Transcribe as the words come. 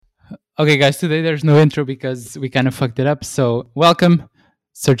Okay, guys, today there's no intro because we kind of fucked it up. So, welcome,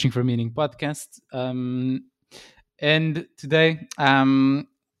 Searching for Meaning podcast. And today,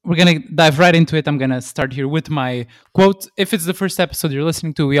 we're going to dive right into it. I'm going to start here with my quote. If it's the first episode you're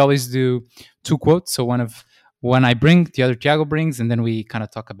listening to, we always do two quotes. So, one I bring, the other Tiago brings, and then we kind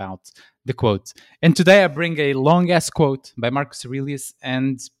of talk about the quote. And today I bring a long ass quote by Marcus Aurelius.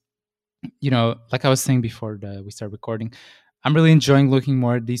 And like I was saying before we start recording, I'm really enjoying looking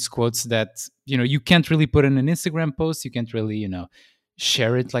more at these quotes that, you can't really put in an Instagram post. You can't really,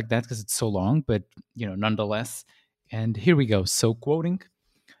 share it like that because it's so long, but, nonetheless. And here we go. So, quoting: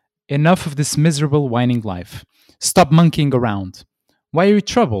 enough of this miserable, whining life. Stop monkeying around. Why are you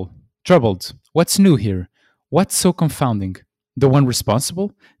troubled? What's new here? What's so confounding? The one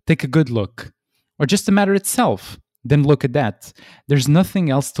responsible? Take a good look. Or just the matter itself? Then look at that. There's nothing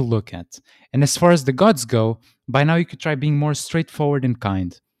else to look at. And as far as the gods go, by now you could try being more straightforward and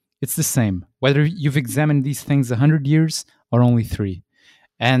kind. It's the same, whether you've examined these things 100 years or only three.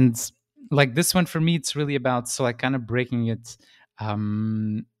 And like this one for me, it's really about, so like kind of breaking it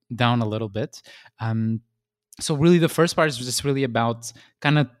um, down a little bit. Um, so really the first part is just really about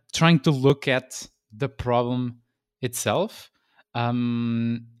kind of trying to look at the problem itself,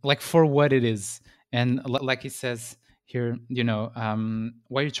 like for what it is. And like he says here,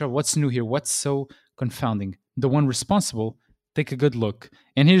 why you try, what's new here, what's so confounding? The one responsible, take a good look.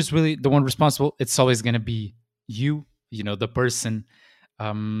 And here's really the one responsible, it's always going to be you, the person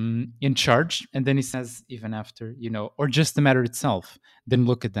in charge. And then he says, even after, or just the matter itself, then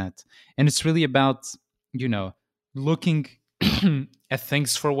look at that. And it's really about, looking at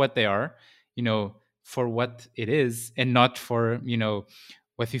things for what they are, for what it is, and not for,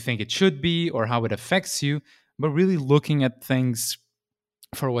 what you think it should be or how it affects you, but really looking at things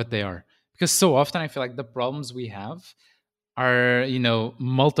for what they are. Because so often I feel like the problems we have are,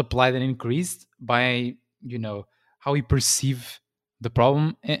 multiplied and increased by, how we perceive the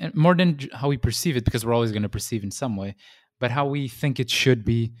problem, and more than how we perceive it, because we're always going to perceive in some way, but how we think it should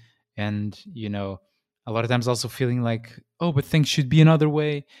be. And a lot of times also feeling like, oh, but things should be another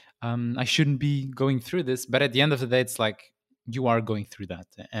way. I shouldn't be going through this, but at the end of the day, it's like you are going through that,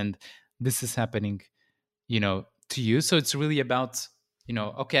 and this is happening, to you. So it's really about,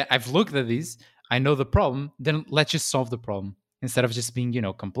 okay, I've looked at these, I know the problem, then let's just solve the problem, instead of just being,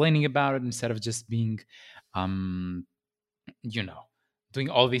 complaining about it, instead of just being um you know doing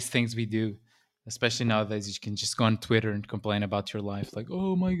all these things we do. Especially nowadays, you can just go on Twitter and complain about your life, like,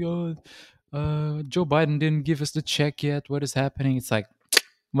 oh my god, Joe Biden didn't give us the check yet, what is happening? It's like,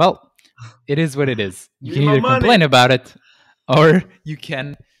 well, it is what it is. You Give me can my either money. complain about it, or you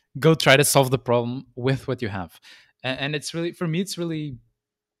can go try to solve the problem with what you have. And it's really, for me, it's really,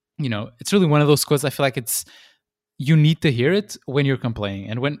 it's really one of those quotes. I feel like it's, you need to hear it when you're complaining,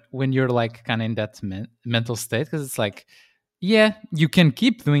 and when you're like kind of in that mental state, because it's like, yeah, you can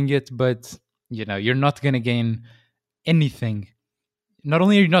keep doing it, but you're not going to gain anything. Not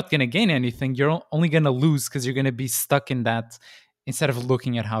only are you not going to gain anything, you're only going to lose, because you're going to be stuck in that, instead of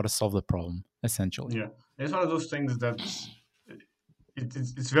looking at how to solve the problem, essentially. Yeah, it's one of those things that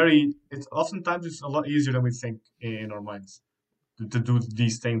it's very. It's oftentimes it's a lot easier than we think in our minds to do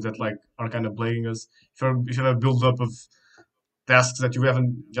these things that like are kind of plaguing us. If you have a build up of tasks that you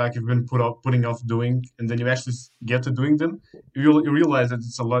haven't like you've been putting off doing, and then you actually get to doing them, you realize that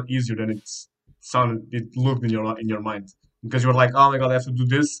it's a lot easier than it looked in your mind, because you're like, oh my god, I have to do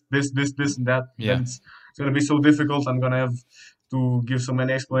this and that. Then Yeah. it's gonna be so difficult. I'm gonna have to give so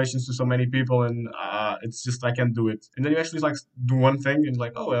many explanations to so many people, and it's just I can't do it. And then you actually like do one thing and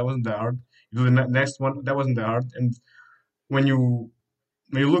like, oh, that wasn't that hard. You do the next one, that wasn't that hard. And when you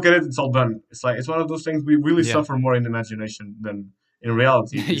when you look at it, it's all done. It's like it's one of those things we really Yeah. suffer more in imagination than in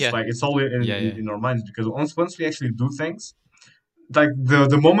reality. It's Yeah. like it's all Yeah. Yeah. in our minds, because once we actually do things, like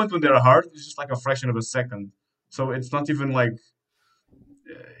the moment when they're hard is just like a fraction of a second. So it's not even like,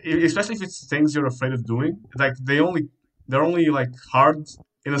 especially if it's things you're afraid of doing, like they're only like hard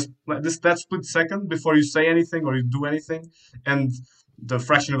in like this that split second before you say anything or you do anything, and the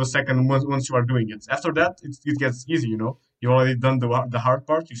fraction of a second once you are doing it. After that, it gets easy. You've already done the hard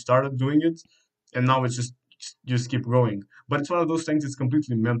part. You started doing it, and now it's just keep going. But it's one of those things. It's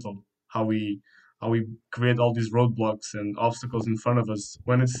completely mental how we create all these roadblocks and obstacles in front of us,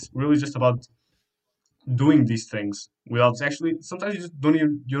 when it's really just about doing these things without actually. Sometimes you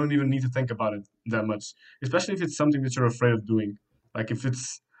don't even need to think about it that much, especially if it's something that you're afraid of doing. Like if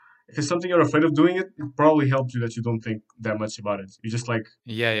it's something you're afraid of doing, it probably helps you that you don't think that much about it. You just like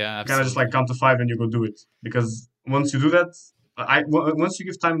Yeah. Yeah. kind of just like Absolutely. count to five and you go do it, because once you do that, once you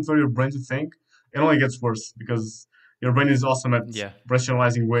give time for your brain to think, it only gets worse, because your brain is awesome at Yeah.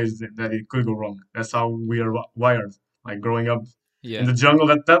 rationalizing ways that it could go wrong. That's how we are wired. Like growing up in Yeah. the jungle,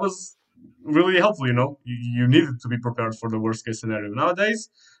 that was really helpful. You needed to be prepared for the worst case scenario. Nowadays,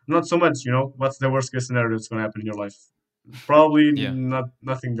 not so much. What's the worst case scenario that's going to happen in your life? Probably Yeah. not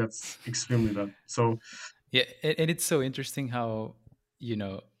nothing that's extremely bad. So Yeah. And it's so interesting how, you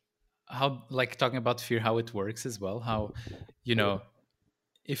know, how, like, talking about fear, how it works as well. How, you know,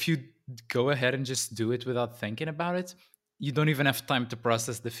 if you go ahead and just do it without thinking about it, you don't even have time to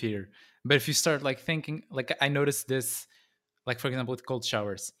process the fear. But if you start like thinking, like I noticed this, like for example with cold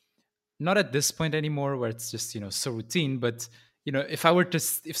showers, not at this point anymore where it's just, so routine, but if I were to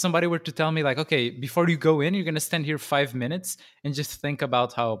if somebody were to tell me like, okay, before you go in, you're going to stand here 5 minutes and just think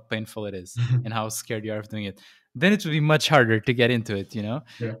about how painful it is and how scared you are of doing it, then it would be much harder to get into it, yeah,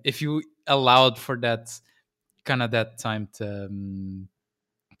 if you allowed for that kind of that time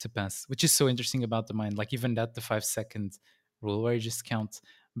to pass, which is so interesting about the mind. Like even that, the 5 second rule where you just count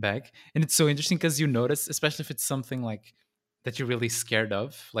back. And it's so interesting because you notice, especially if it's something like that you're really scared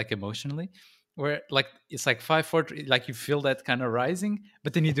of, like emotionally, where like it's like 5 4 like you feel that kind of rising,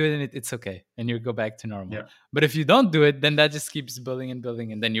 but then you do it and it's okay and you go back to normal. yeah, But if you don't do it, then that just keeps building and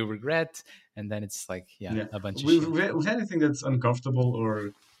building, and then you regret, and then it's like, yeah, yeah. a bunch of shit. With anything that's uncomfortable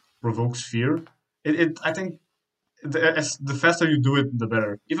or provokes fear, I think the faster you do it, the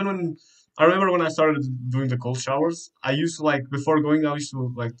better. Even when I remember when I started doing the cold showers, I used to like before going, I used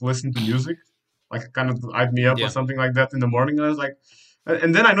to like listen to music, like kind of hype me up or Yeah. something like that in the morning. And I was like,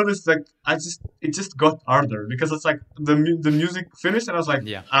 and then I noticed like it just got harder because it's like the music finished and I was like,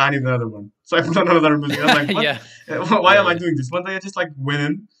 Yeah. "Ah, I need another one. So I put on another music. I was like, what? Yeah. Why Yeah. am I Yeah. doing this? One day I just like went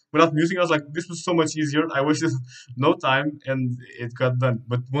in without music. I was like, this was so much easier. I wasted no time and it got done.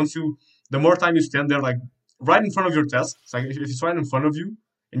 But the more time you stand there, like right in front of your desk. It's like if it's right in front of you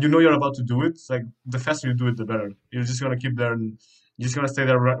and you know you're about to do it, it's like the faster you do it, the better. You're just gonna keep there and you're just gonna stay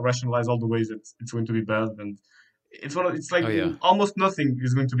there, rationalize all the ways that it's going to be bad, and it's like Oh yeah. almost nothing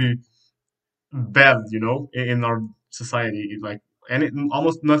is going to be bad, in our society. Like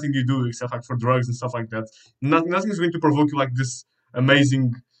almost nothing you do except like for drugs and stuff like that. Nothing is going to provoke you like this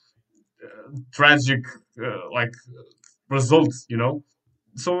amazing, tragic, like results.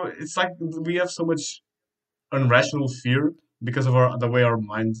 So it's like we have so much unrational fear because of the way our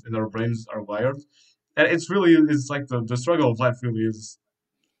minds and our brains are wired. And it's like the struggle of life really is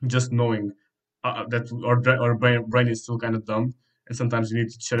just knowing that our brain is still kind of dumb, and sometimes you need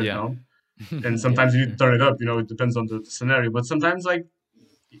to shut it Yeah. down, and Yeah. sometimes you need to turn it up. It depends on the scenario. But sometimes like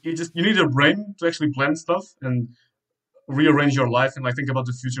you need your brain to actually plan stuff and rearrange your life and like think about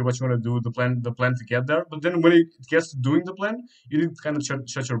the future, what you want to do, the plan to get there. But then when it gets to doing the plan, you need to kind of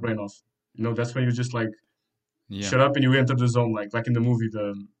shut your brain off. That's when you just like Yeah. shut up and you enter the zone, like in the movie, the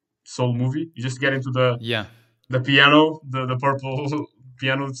Soul movie. You just get into Yeah. the piano, the purple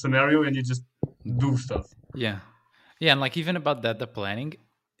piano scenario, and you just do stuff. Yeah. Yeah. And like even about that, the planning,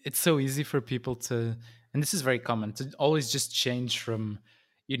 it's so easy for people to, and this is very common, to always just change from,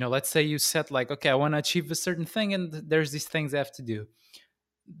 let's say you set like, okay, I want to achieve a certain thing and there's these things I have to do.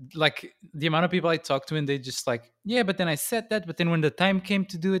 Like the amount of people I talk to and they just like, yeah, but then I said that, but then when the time came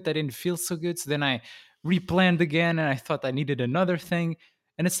to do it, I didn't feel so good. So then I replanned again and I thought I needed another thing.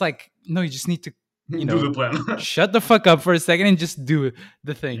 And it's like, no, you just need to, Do the plan. shut the fuck up for a second and just do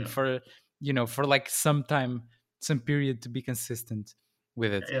the thing Yeah, for, for like some time, some period to be consistent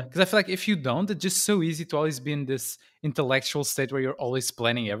with it. yeah, Because I feel like if you don't, it's just so easy to always be in this intellectual state where you're always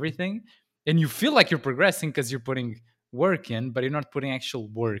planning everything and you feel like you're progressing because you're putting work in, but you're not putting actual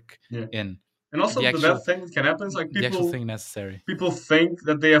work yeah. in, And also the the bad actual thing that can happen is like the actual people thing necessary. people think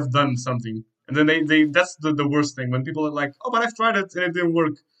that they have done something, and then they that's the worst thing when people are like, oh, but I've tried it and it didn't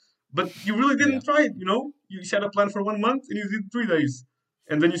work. But you really Yeah. didn't try it. You set a plan for 1 month and you did 3 days,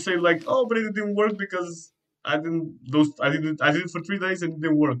 and then you say like, oh, but it didn't work because I did it for 3 days and it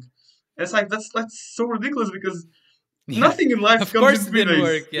didn't work. And it's like that's so ridiculous because Yeah. nothing in life Of comes in course it three didn't days.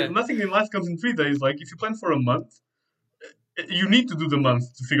 work. Yeah. Nothing in life comes in 3 days. Like if you plan for a month, you need to do the month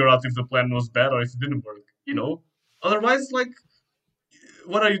to figure out if the plan was bad or if it didn't work. Otherwise, like,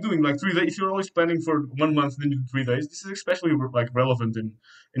 what are you doing? Like 3 days. If you're always planning for 1 month, then you do 3 days. This is especially like relevant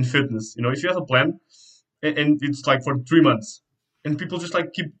in fitness. If you have a plan and it's like for 3 months, and people just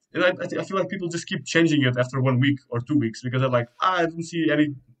like keep, and I feel like people just keep changing it after 1 week or 2 weeks because they're like, I don't see any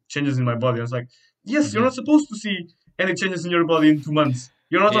changes in my body. I was like, yes, you're Hmm. not supposed to see any changes in your body in 2 months.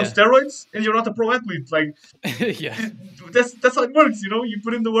 You're not on Yeah. steroids and you're not a pro athlete. Like Yeah. that's how it works. You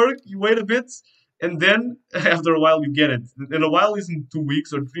put in the work, you wait a bit, and then after a while you get it. And a while isn't 2 weeks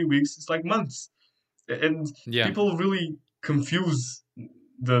or 3 weeks; it's like months. And Yeah. people really confuse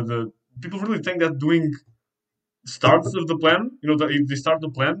the people really think that doing starts of the plan. They start the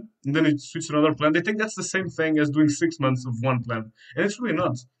plan and then it switches to another plan. They think that's the same thing as doing 6 months of one plan, and it's really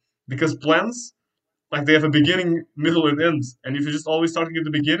not, because plans, like, they have a beginning, middle, and end. And if you're just always starting at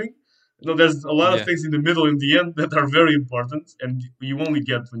the beginning, there's a lot of Yeah, things in the middle and the end that are very important, and you only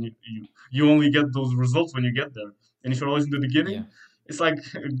get when you only get those results when you get there. And if you're always in the yeah, beginning, it's like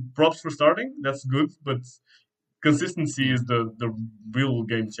props for starting. That's good, but consistency yeah. is the real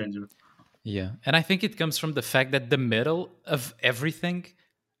game changer. Yeah. And I think it comes from the fact that the middle of everything,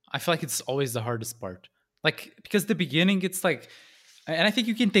 I feel like it's always the hardest part. Like, because the beginning, it's like, and I think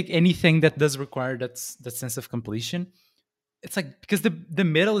you can take anything that does require that sense of completion. It's like, because the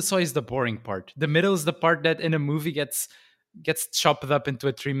middle is always the boring part. The middle is the part that in a movie gets chopped up into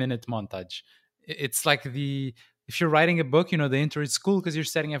a 3 minute montage. It's like the if you're writing a book, the intro is cool because you're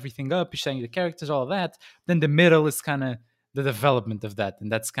setting everything up, you're setting the characters, all of that. Then the middle is kind of the development of that,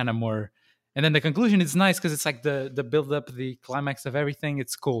 and that's kind of more. And then the conclusion is nice because it's like the build up, the climax of everything.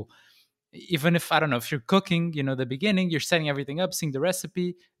 It's cool. Even if I don't know if you're cooking, the beginning you're setting everything up, seeing the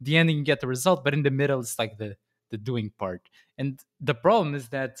recipe, the ending you get the result, but in the middle it's like the doing part. And the problem is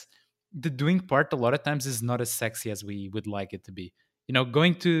that the doing part a lot of times is not as sexy as we would like it to be.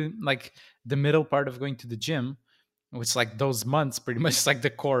 Going to like the middle part of going to the gym, which like those months pretty much is like the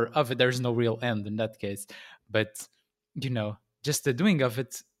core of it. There's no real end in that case. But just the doing of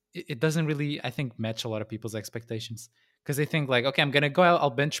it doesn't really, I think, match a lot of people's expectations. Because they think like, okay, I'm gonna go out, I'll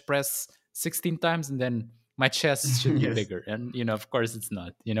bench press 16 times and then my chest should be Yes. bigger. And of course it's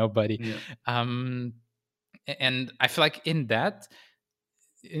not, buddy. Yeah. Um and I feel like in that,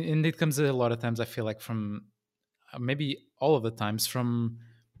 and it comes a lot of times, I feel like, from maybe all of the times, from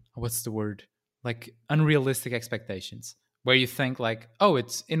what's the word, like unrealistic expectations, where you think like, oh,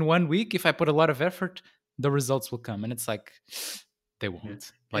 it's in 1 week, if I put a lot of effort the results will come, and it's like they Yeah.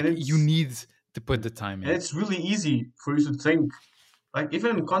 won't. And Like, you it's need to yeah. put the time And in. it's really easy for you to think, like,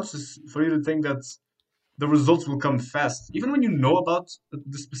 even unconscious, for you to think that the results will come fast, even when you know about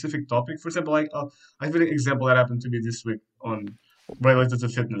the specific topic. For example, I have an example that happened to me this week on related to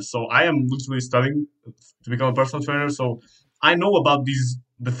fitness. So I am literally studying to become a personal trainer. So I know about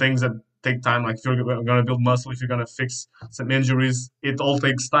the things that take time. Like, if you're gonna build muscle, if you're gonna fix some injuries, it all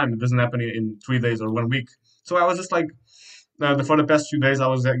takes time. It doesn't happen in 3 days or 1 week. So I was just like, for the past few days, I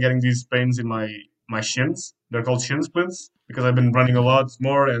was getting these pains in my shins. They're called shin splints because I've been running a Hmm. lot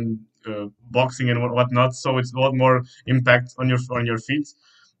more and boxing and whatnot. So it's a lot more impact on your feet,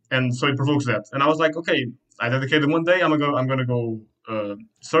 and so it provokes that. And I was like, okay, I dedicated one day. I'm gonna go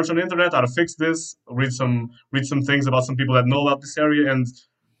search on the internet how to fix this. Read some things about some people that know about this area, and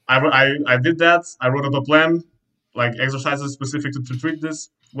I did that. I wrote up a plan, like exercises specific to treat this,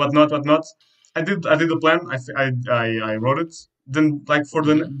 whatnot. I did the plan. I wrote it. Then, like, for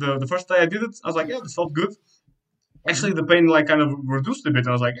Hmm. the first day I did it, I was like, yeah, this felt good. Actually, Hmm. the pain, like, kind of reduced a bit. And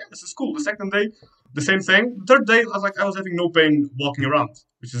I was like, yeah, this is cool. The second day, the same thing. The third day, I was having no pain walking around,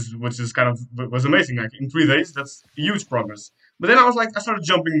 which is kind of was amazing. Like, in 3 days, that's huge progress. But then I started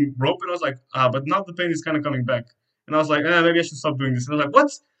jumping rope, and I was like, but now the pain is kind of coming back. And I was like, maybe I should stop doing this. And I was like,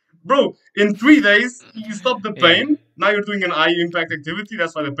 what? Bro, in 3 days, you stop the Yeah. pain. Now you're doing an eye impact activity.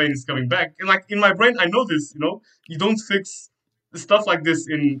 That's why the pain is coming back. And, like, in my brain, I know this. You don't fix stuff like this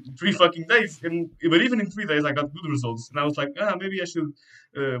in 3 fucking days. But even in 3 days, I got good results. And I was like, maybe I should,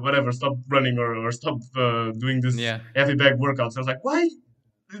 whatever, stop running or stop doing this Yeah. heavy bag workouts. I was like, why?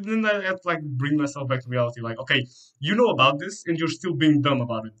 And then I had to, like, bring myself back to reality. Like, okay, you know about this and you're still being dumb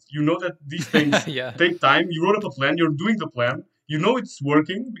about it. You know that these things Yeah. take time. You wrote up a plan. You're doing the plan. You know it's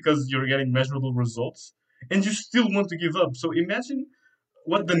working because you're getting measurable results, and you still want to give up. So imagine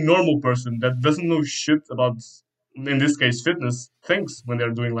what the normal person that doesn't know shit about, in this case, fitness, thinks when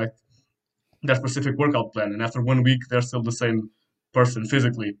they're doing, like, their specific workout plan, and after 1 week they're still the same person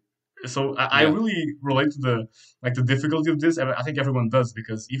physically. So I Yeah. really relate to the difficulty of this, and I think everyone does,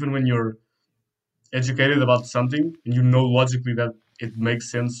 because even when you're educated about something and you know logically that it makes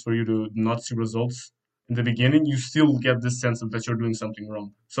sense for you to not see results in the beginning, you still get this sense of that you're doing something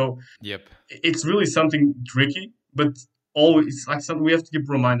wrong. So Yep. it's really something tricky, but always, like, something we have to keep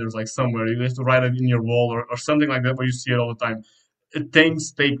reminders, like, somewhere you have to write it in your wall, or something like that, where you see it all the time.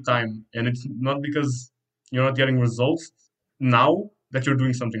 Things take time, and it's not because you're not getting results now that you're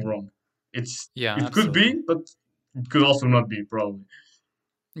doing something wrong. Yeah, It could absolutely. be, but it could also not be, probably.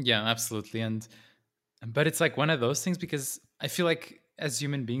 Yeah, absolutely. And but it's like one of those things, because I feel like as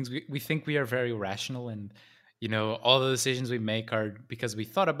human beings we think we are very rational, and all the decisions we make are because we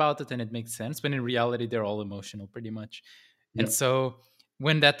thought about it and it makes sense, when in reality they're all emotional pretty much. And Yeah. so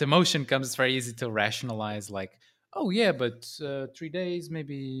when that emotion comes, it's very easy to rationalize, like, oh yeah, but 3 days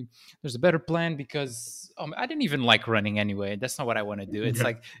maybe there's a better plan because I didn't even like running anyway. That's not what I want to do. It's Yeah.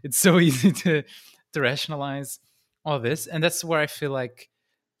 like it's so easy to rationalize all this, and that's where I feel like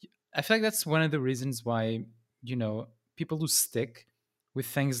that's one of the reasons why you know people who stick with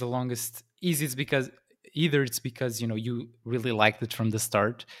things the longest easy is because either it's because you really liked it from the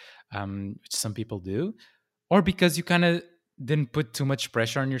start, which some people do, or because you kind of didn't put too much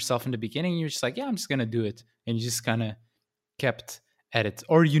pressure on yourself in the beginning. You're just like, yeah, I'm just gonna do it, and you just kind of kept at it,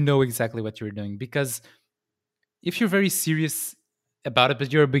 or you know exactly what you're doing. Because if you're very serious about it,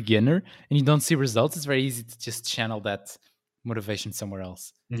 but you're a beginner and you don't see results, it's very easy to just channel that motivation somewhere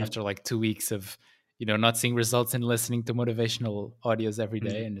else. Yeah. After like 2 weeks of not seeing results and listening to motivational audios every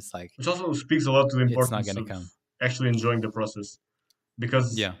Yeah. day, and it's like Which also speaks a lot to the it's not importance gonna of come. actually enjoying the process,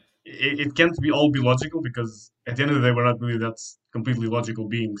 because Yeah, it can't be all be logical, because at the end of the day we're not really that completely logical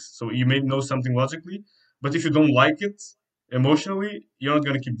beings. So you may know something logically, but if you don't like it emotionally, you're not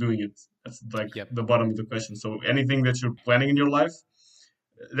going to keep doing it. That's like yep, the bottom of the question. So anything that you're planning in your life,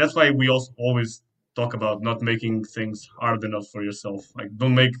 that's why we also always talk about not making things hard enough for yourself. Like,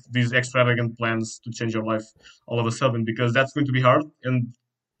 don't make these extravagant plans to change your life all of a sudden, because that's going to be hard and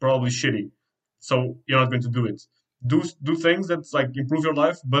probably shitty. So you're not going to do it. Do things that like improve your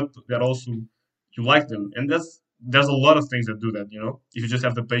life, but that also you like them, and there's a lot of things that do that. If you just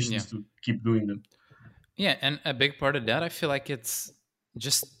have the yeah. patience to keep doing them. Yeah, and a big part of that, I feel like it's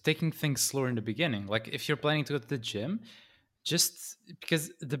just taking things slower in the beginning. Like if you're planning to go to the gym, just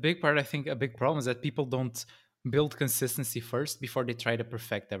because the big part, I think a big problem is that people don't build consistency first before they try to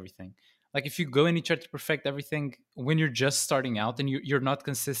perfect everything. Like if you go and you try to perfect everything when you're just starting out and you're not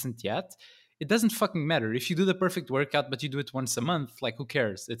consistent yet, it doesn't fucking matter. If you do the perfect workout but you do it once a month, like who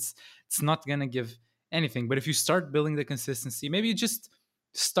cares? It's not gonna give anything. But if you start building the consistency, maybe you just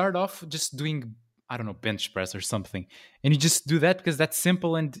start off just doing, I don't know, bench press or something. And you just do that because that's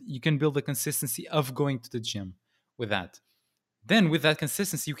simple and you can build the consistency of going to the gym with that. Then with that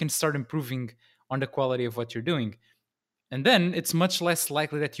consistency, you can start improving on the quality of what you're doing. And then it's much less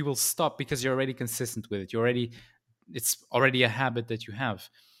likely that you will stop because you're already consistent with it. It's already a habit that you have.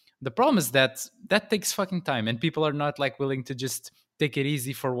 The problem is that that takes fucking time, and people are not like willing to just take it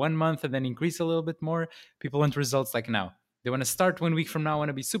easy for 1 month and then increase a little bit more. People want results like now. They want to start 1 week from now, want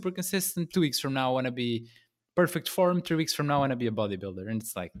to be super consistent. 2 weeks from now, want to be perfect form. 3 weeks from now, want to be a bodybuilder. And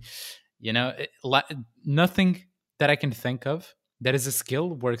it's like, you know, it, nothing that I can think of that is a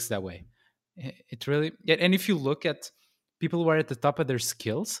skill works that way. It really, yeah. And if you look at people who are at the top of their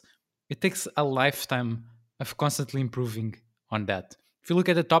skills, it takes a lifetime of constantly improving on that. If you look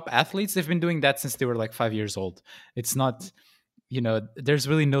at the top athletes, they've been doing that since they were like 5 years old. It's not, there's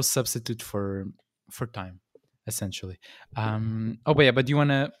really no substitute for time, essentially. Oh, but yeah, but do you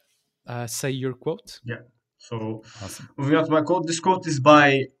want to say your quote? Yeah. So Awesome. moving on to my quote. This quote is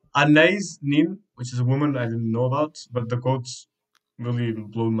by Anais Nin, which is a woman I didn't know about, but the quote really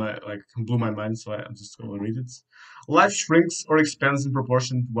blew my mind. So I'm just going to read it. Life shrinks or expands in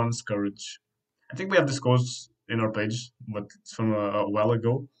proportion to one's courage. I think we have this quote in our page, but it's from a while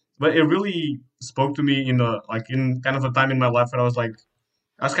ago. But it really spoke to me in kind of a time in my life where I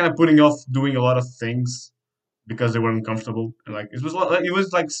was kind of putting off doing a lot of things because they were uncomfortable, and like it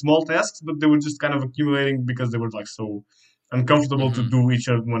was like small tasks, but they were just kind of accumulating because they were like so uncomfortable to Hmm. do each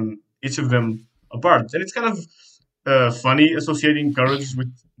of them apart. And it's kind of funny associating courage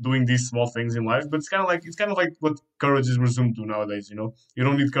with doing these small things in life, but it's kind of like what courage is resumed to nowadays. You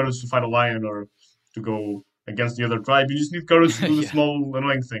don't need courage to fight a lion or to go against the other tribe. You just need courage to do the Yeah. small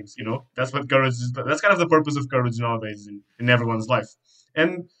annoying things. That's what courage is. That's kind of the purpose of courage nowadays in everyone's life.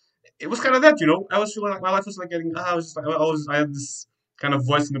 And it was kind of that. I was feeling like my life was like getting. I was just like I had this kind of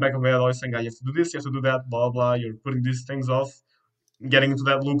voice in the back of my head always saying, "You have to do this, you have to do that, blah blah. You're putting these things off." Getting into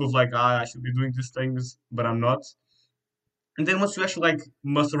that loop of like, I should be doing these things, but I'm not. And then once you actually like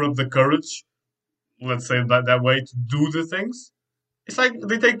muster up the courage, let's say that way, to do the things, it's like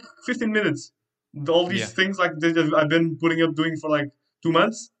they take 15 minutes. All Yeah. these things like I've been putting up doing for like 2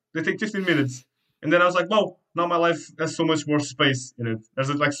 months, they take 15 minutes. And then I was like, wow, now my life has so much more space in it. There's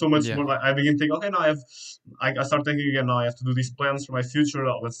like so much Yeah. more. Like, I begin thinking, okay, now I start thinking again. Now I have to do these plans for my future.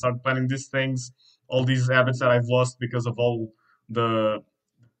 Let's start planning these things. All these habits that I've lost because of all the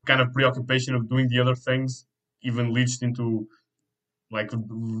kind of preoccupation of doing the other things, even leached into like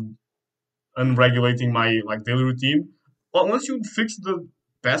unregulating my like daily routine. Well, once you fix the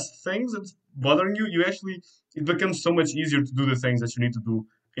best things that's bothering you, it becomes so much easier to do the things that you need to do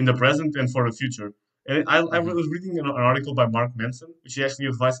in the present and for the future. And I Hmm. was reading an article by Mark Manson, which he actually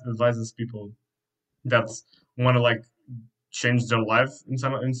advises people that want to like change their life in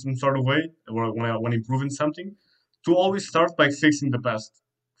some sort of way, or want to improve in something. to always start by fixing the past,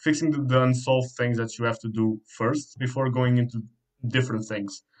 fixing the unsolved things that you have to do first before going into different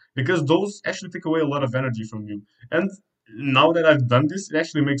things, because those actually take away a lot of energy from you. And now that I've done this, it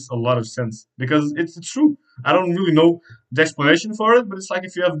actually makes a lot of sense because it's true. I don't really know the explanation for it, but it's like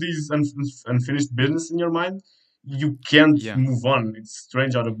if you have these unfinished business in your mind, you can't Yeah. move on. It's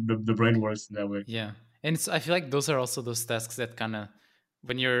strange how the brain works in that way. Yeah. And I feel like those are also those tasks that kind of,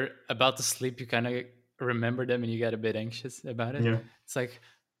 when you're about to sleep, you kind of remember them and you get a bit anxious about it. Yeah. It's like,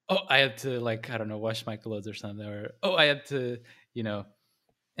 oh, I had to, like, I don't know, wash my clothes or something, or oh, I had to, you know.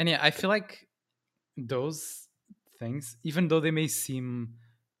 And yeah, I feel like those things, even though they may seem,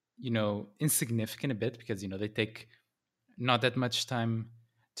 insignificant a bit because, they take not that much time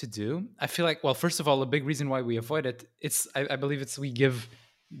to do. I feel like, well, first of all, a big reason why we avoid it, I believe it's we give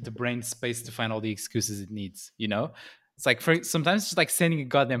the brain space to find all the excuses it needs. It's like sometimes it's like sending a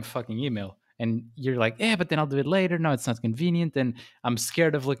goddamn fucking email, and you're like, yeah, but then I'll do it later. No, it's not convenient, and I'm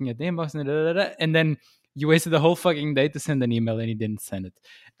scared of looking at the inbox, and and then you wasted the whole fucking day to send an email and you didn't send it.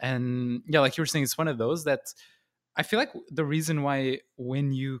 And yeah, like you were saying, it's one of those that I feel like the reason why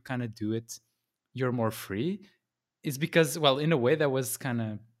when you kind of do it, you're more free is because, well, in a way that was kind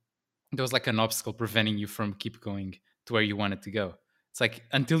of, there was like an obstacle preventing you from keep going to where you wanted to go. It's like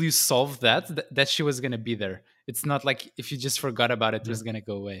until you solve that, that shit was gonna be there. It's not like if you just forgot about it, it Yeah. was gonna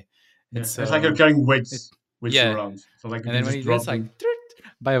go away. And Yeah. It's like you're so carrying it, weights with you yeah. around. So like you And can then when just you do, it's drop like them.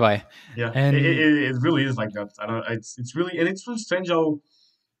 bye bye. Yeah, And it really is like that. I don't. It's really, and it's really strange how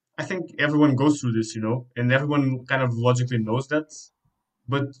I think everyone goes through this, and everyone kind of logically knows that,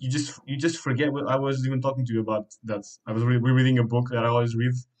 but you just forget. What I was even talking to you about that. I was rereading a book that I always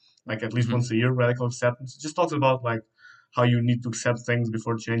read, like at least mhm, once a year, Radical Acceptance. It just talks about like how you need to accept things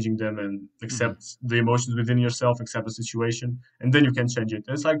before changing them, and mhm, accept the emotions within yourself, accept the situation, and then you can change it.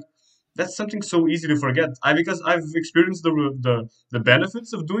 And it's like that's something so easy to forget. Because I've experienced the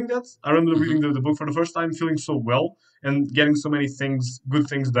benefits of doing that. I remember mhm, reading the book for the first time, feeling so well and getting so many things, good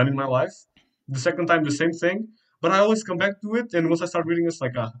things done in my life. The second time, the same thing. But I always come back to it, and once I start reading, it's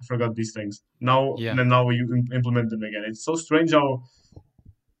like, I forgot these things. yeah, Now you implement them again. It's so strange how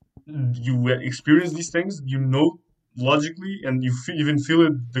you experience these things, logically, and you even feel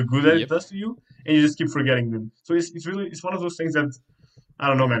it, the good that it yep. does to you, and you just keep forgetting them. So it's really it's one of those things that I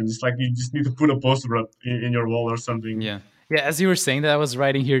don't know, man. Just like you just need to put a poster up in your wall or something. Yeah. Yeah, as you were saying that, I was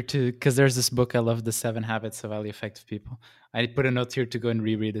writing here too, because there's this book I love, The 7 Habits of Highly Effective People. I put a note here to go and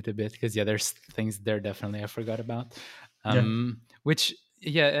reread it a bit because yeah, there's things there definitely I forgot about. Yeah, Which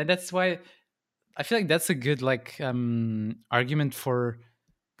yeah, and that's why I feel like that's a good like argument for,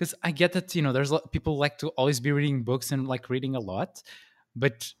 because I get that there's people like to always be reading books and like reading a lot,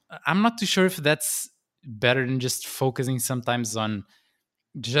 but I'm not too sure if that's better than just focusing sometimes on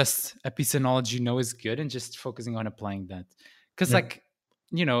just a piece of knowledge is good and just focusing on applying that. Because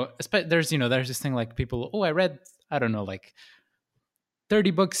yeah, like there's this thing like people, oh, I read, I don't know, like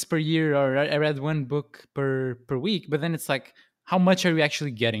 30 books per year, or I read one book per week, but then it's like, how much are you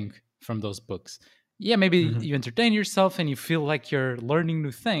actually getting from those books? Yeah, maybe hmm you entertain yourself and you feel like you're learning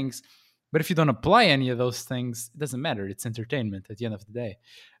new things, but if you don't apply any of those things, it doesn't matter. It's entertainment at the end of the day.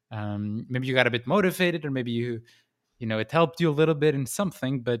 Maybe you got a bit motivated, or maybe it helped you a little bit in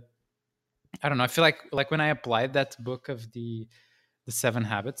something, but I don't know. I feel like when I applied that book of the 7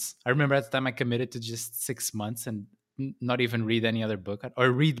 Habits, I remember at the time I committed to just 6 months and not even read any other book, or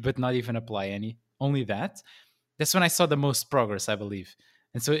read but not even apply any, only that. That's when I saw the most progress, I believe.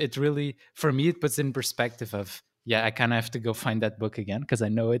 And so it really, for me, it puts in perspective of, yeah, I kind of have to go find that book again because I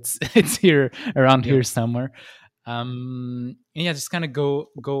know it's it's here around yeah, here somewhere. And yeah, just kind of go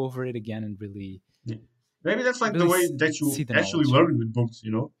over it again and really yeah. Maybe that's like the really way that see you the actually knowledge. learn with books.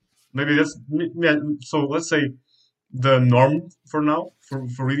 Maybe yeah. So let's say the norm for now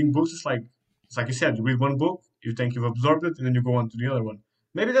for reading books is like it's like you said, you read one book, you think you've absorbed it, and then you go on to the other one.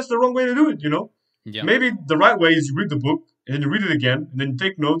 Maybe that's the wrong way to do it. Yeah. Maybe the right way is you read the book and then you read it again, and then you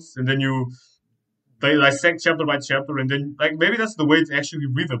take notes, and then you dissect chapter by chapter, and then like maybe that's the way to actually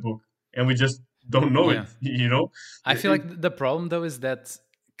read the book, and we just don't know it. Yeah. I feel It, like the problem though is that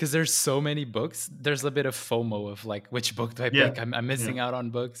because there's so many books, there's a bit of FOMO of like, which book do I yeah, pick? I'm yeah, missing out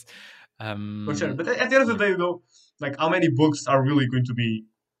on books. for sure. Um, But at the end of yeah. the day, though, like how many books are really going to be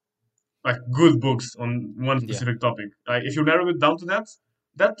like good books on one Yeah. specific topic? Like if you narrow it down to that,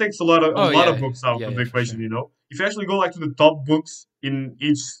 that takes a Oh lot of yeah. books out Yeah. of the Yeah. For equation. sure. If you actually go like to the top books in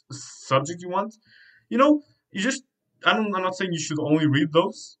each subject you want, you know, you just I'm not saying you should only read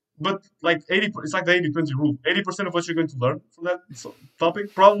those, but like it's like the 80-20 rule. 80% of what you're going to learn from that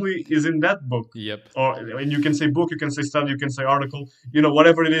topic probably is in that book. Yep. Or and you can say book, you can say study, you can say article,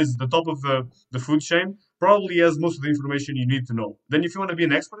 whatever it is, the top of the food chain probably has most of the information you need to know. Then if you want to be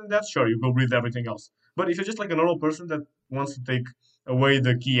an expert in that, sure, you go read everything else. But if you're just like a normal person that wants to take away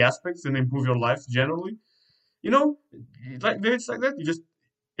the key aspects and improve your life generally, you know, like it's like that. You just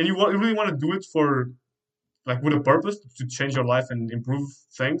and you really want to do it for like with a purpose to change your life and improve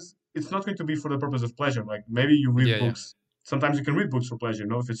things. It's not going to be for the purpose of pleasure. Like maybe you read Yeah, yeah. books. Sometimes you can read books for pleasure.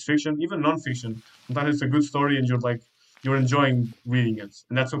 If it's fiction, even non-fiction. Sometimes it's a good story and you're enjoying reading it,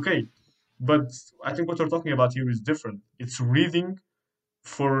 and that's okay. But I think what we're talking about here is different. It's reading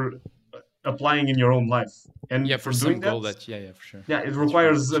for applying in your own life, Yeah, and for for some doing goal that, that, yeah, for sure. yeah, it It's really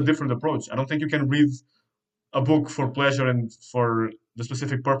requires a achievable. different approach. I don't think you can read a book for pleasure and for the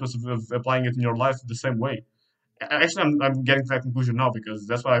specific purpose of applying it in your life the same way. Actually, I'm getting to that conclusion now because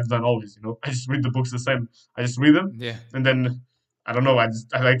that's what I've done always. I just read the books the same. I just read them, Yeah. and then I don't know. I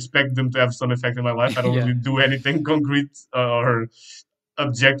expect them to have some effect in my life. I don't Yeah. really do anything concrete or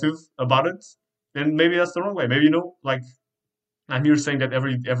objective about it. And maybe that's the wrong way. Maybe like I'm here saying that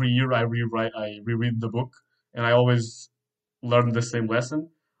every year I reread the book, and I always learn the same lesson.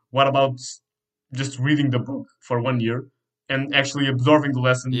 What about just reading the book for 1 year and actually absorbing the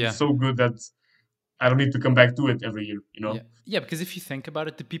lesson Yeah. so good that I don't need to come back to it every year, you Yeah. know? Yeah, because if you think about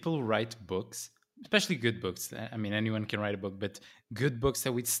it, the people who write books, especially good books, I mean, anyone can write a book, but good books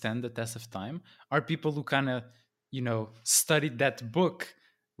that withstand the test of time are people who kind of, studied that book,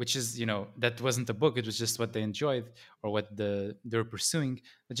 which is, that wasn't a book, it was just what they enjoyed or what they were pursuing.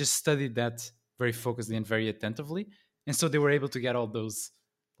 They just studied that very focusedly and very attentively. And so they were able to get all those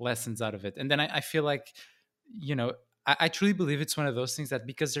lessons out of it. And then I feel like, I truly believe it's one of those things that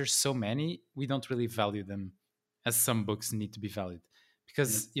because there's so many, we don't really value them as some books need to be valued, Yeah.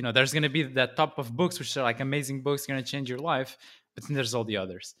 because there's going to be that top of books which are like amazing books going to change your life, but then there's all the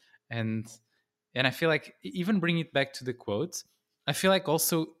others. And I feel like even bringing it back to the quote, I feel like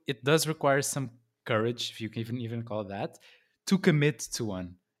also it does require some courage, if you can even call it that, to commit to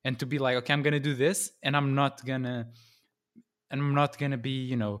one and to be like, okay, I'm going to do this, and I'm not gonna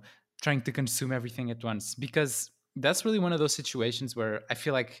be, trying to consume everything at once, because that's really one of those situations where I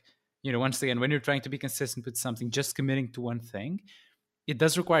feel like, once again, when you're trying to be consistent with something, just committing to one thing, it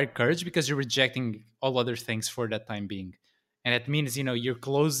does require courage because you're rejecting all other things for that time being. And it means, you're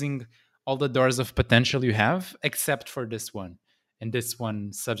closing all the doors of potential you have, except for this one and this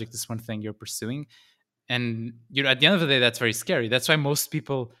one subject, this one thing you're pursuing. And at the end of the day, that's very scary. That's why most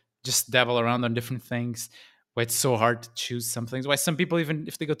people just dabble around on different things, why it's so hard to choose some things, why some people, even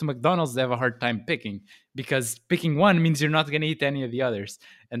if they go to McDonald's, they have a hard time picking, because picking one means you're not going to eat any of the others.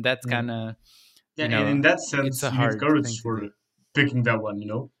 And that's Yeah. kind of, Yeah, and in that it's sense, a you need hard courage thing to for do. picking that one,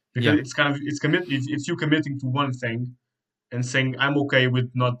 because Yeah. it's you committing to one thing and saying I'm okay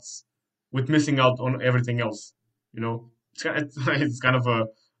with not with missing out on everything else. It's kind of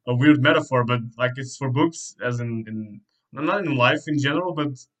a weird metaphor, but like it's for books as in not in life in general,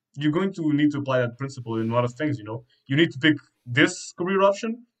 but you're going to need to apply that principle in a lot of things. You need to pick this career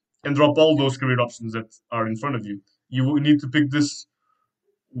option and drop all those career options that are in front of you. You will need to pick this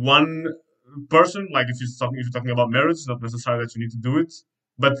one person. Like if you're talking about marriage, it's not necessarily that you need to do it,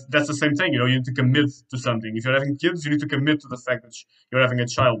 but that's the same thing. You need to commit to something. If you're having kids, you need to commit to the fact that you're having a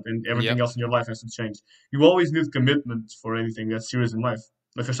child, and everything Yep. else in your life has to change. You always need commitment for anything that's serious in life.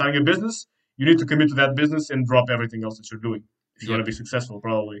 If you're starting a business, you need to commit to that business and drop everything else that you're doing if you want to Yep. be successful.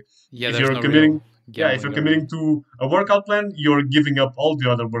 Probably, Yeah, if there's you're no real committing, yeah, if you're gambling going on. committing to a workout plan, you're giving up all the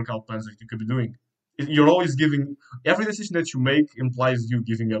other workout plans that you could be doing. You're always giving. Every decision that you make implies you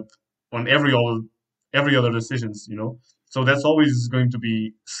giving up on every other decisions. So that's always going to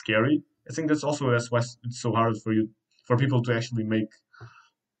be scary. I think that's why it's so hard for people to actually make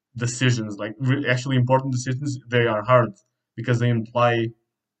decisions, like actually important decisions. They are hard because they imply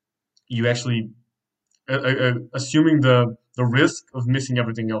you actually assuming the risk of missing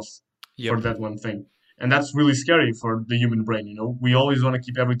everything else for Yep. that one thing, and that's really scary for the human brain. We always want to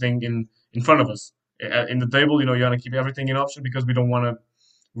keep everything in front of us. In the table, you want to keep everything in option because we don't want to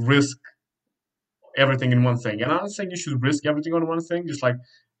risk everything in one thing. And I'm not saying you should risk everything on one thing. Just like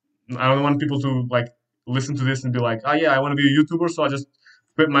I don't want people to like listen to this and be like, oh yeah, I want to be a YouTuber, so I just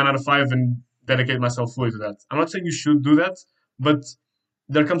quit my 9 to 5 and dedicate myself fully to that. I'm not saying you should do that, but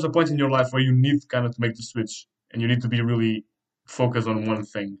there comes a point in your life where you need kind of to make the switch, and you need to be really focused on one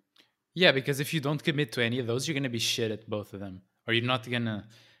thing. Yeah, because if you don't commit to any of those, you're going to be shit at both of them, or you're not going to,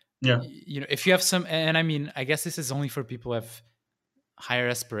 Yeah, if you have some, and I mean, I guess this is only for people who have higher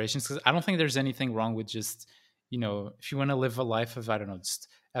aspirations, because I don't think there's anything wrong with just, if you want to live a life of, I don't know, just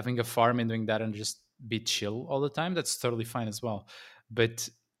having a farm and doing that and just be chill all the time, that's totally fine as well. But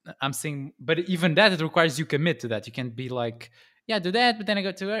I'm saying, but even that, it requires you commit to that. You can't be like, yeah, do that, but then I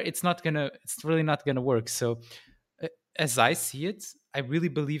go to her. It's really not gonna work. So uh, as I see it, I really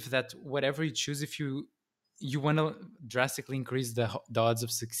believe that whatever you choose, if you want to drastically increase the odds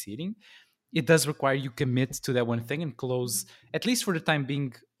of succeeding, it does require you commit to that one thing and close, at least for the time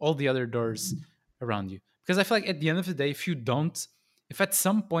being, all the other doors around you. Because I feel like at the end of the day, if at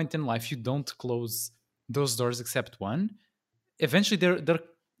some point in life you don't close those doors except one, eventually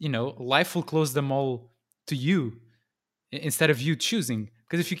life will close them all to you instead of you choosing.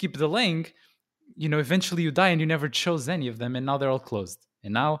 Because if you keep delaying, eventually you die and you never chose any of them, and now they're all closed.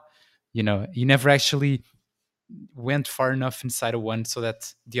 And now, you never actually went far enough inside of one so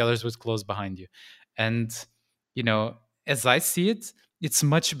that the others would close behind you. And you know, as I see it, it's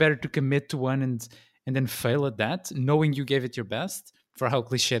much better to commit to one and then fail at that, knowing you gave it your best, for how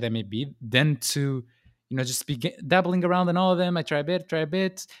cliche that may be, than to just be dabbling around in all of them. I try a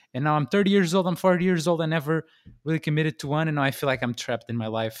bit, and now I'm 30 years old, I'm 40 years old, I never really committed to one, and now I feel like I'm trapped in my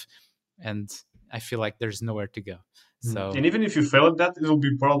life, and I feel like there's nowhere to go. And So even if you fail at that, it will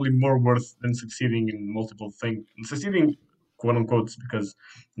be probably more worth than succeeding in multiple things. Succeeding, quote unquote, because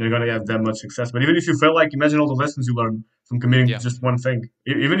you're gonna have that much success. But even if you fail, like imagine all the lessons you learn from committing to yeah. just one thing.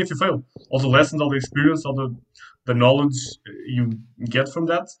 Even if you fail, all the lessons, all the experience, all the knowledge you get from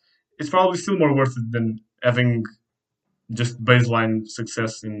that, it's probably still more worth it than having just baseline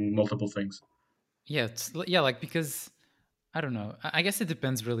success in multiple things. Yeah, yeah, like, because I don't know. I guess it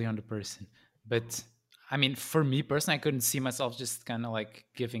depends really on the person. But I mean, for me personally, I couldn't see myself just kind of like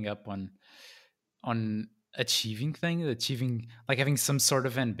giving up on achieving, like having some sort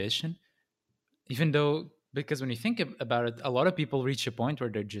of ambition. Even though, because when you think about it, a lot of people reach a point where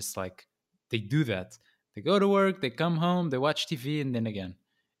they're just like, they do that. They go to work, they come home, they watch TV, and then again,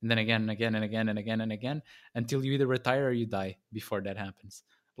 and then again, and again, and again, and again, and again, until you either retire or you die before that happens.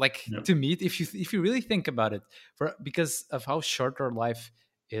 Like, Yeah. to me, if you really think about it, for because of how short our life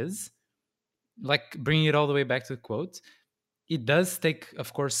is, like bringing it all the way back to the quote, it does take,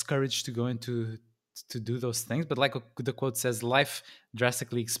 of course, courage to go into to do those things. But like the quote says, life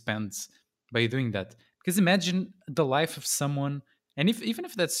drastically expands by doing that. Because imagine the life of someone, and if even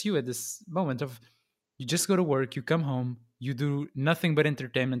if that's you at this moment of, you just go to work, you come home, you do nothing but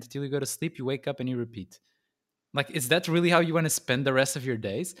entertainment until you go to sleep, you wake up and you repeat. Like, is that really how you want to spend the rest of your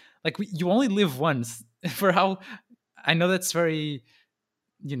days? Like, you only live once. For how, I know that's very,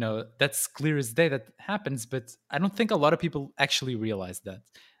 that's clear as day that happens, but I don't think a lot of people actually realize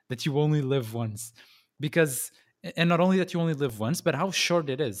that you only live once. Because, and not only that you only live once, but how short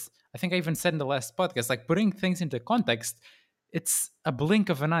it is. I think I even said in the last podcast, like, putting things into context, it's a blink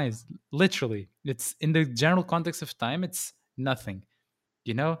of an eye. Literally, it's in the general context of time, it's nothing.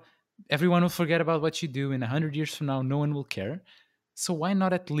 you know Everyone will forget about what you do in 100 years from now. No one will care. So why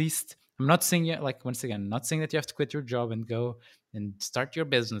not at least, I'm not saying yet, like, once again, not saying that you have to quit your job and go and start your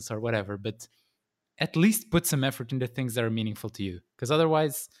business or whatever, but at least put some effort into things that are meaningful to you, because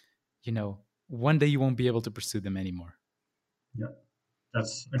otherwise, one day you won't be able to pursue them anymore. Yeah.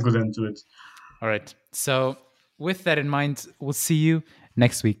 That's a good end to it. All right, so with that in mind, we'll see you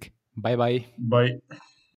next week. Bye bye. Bye.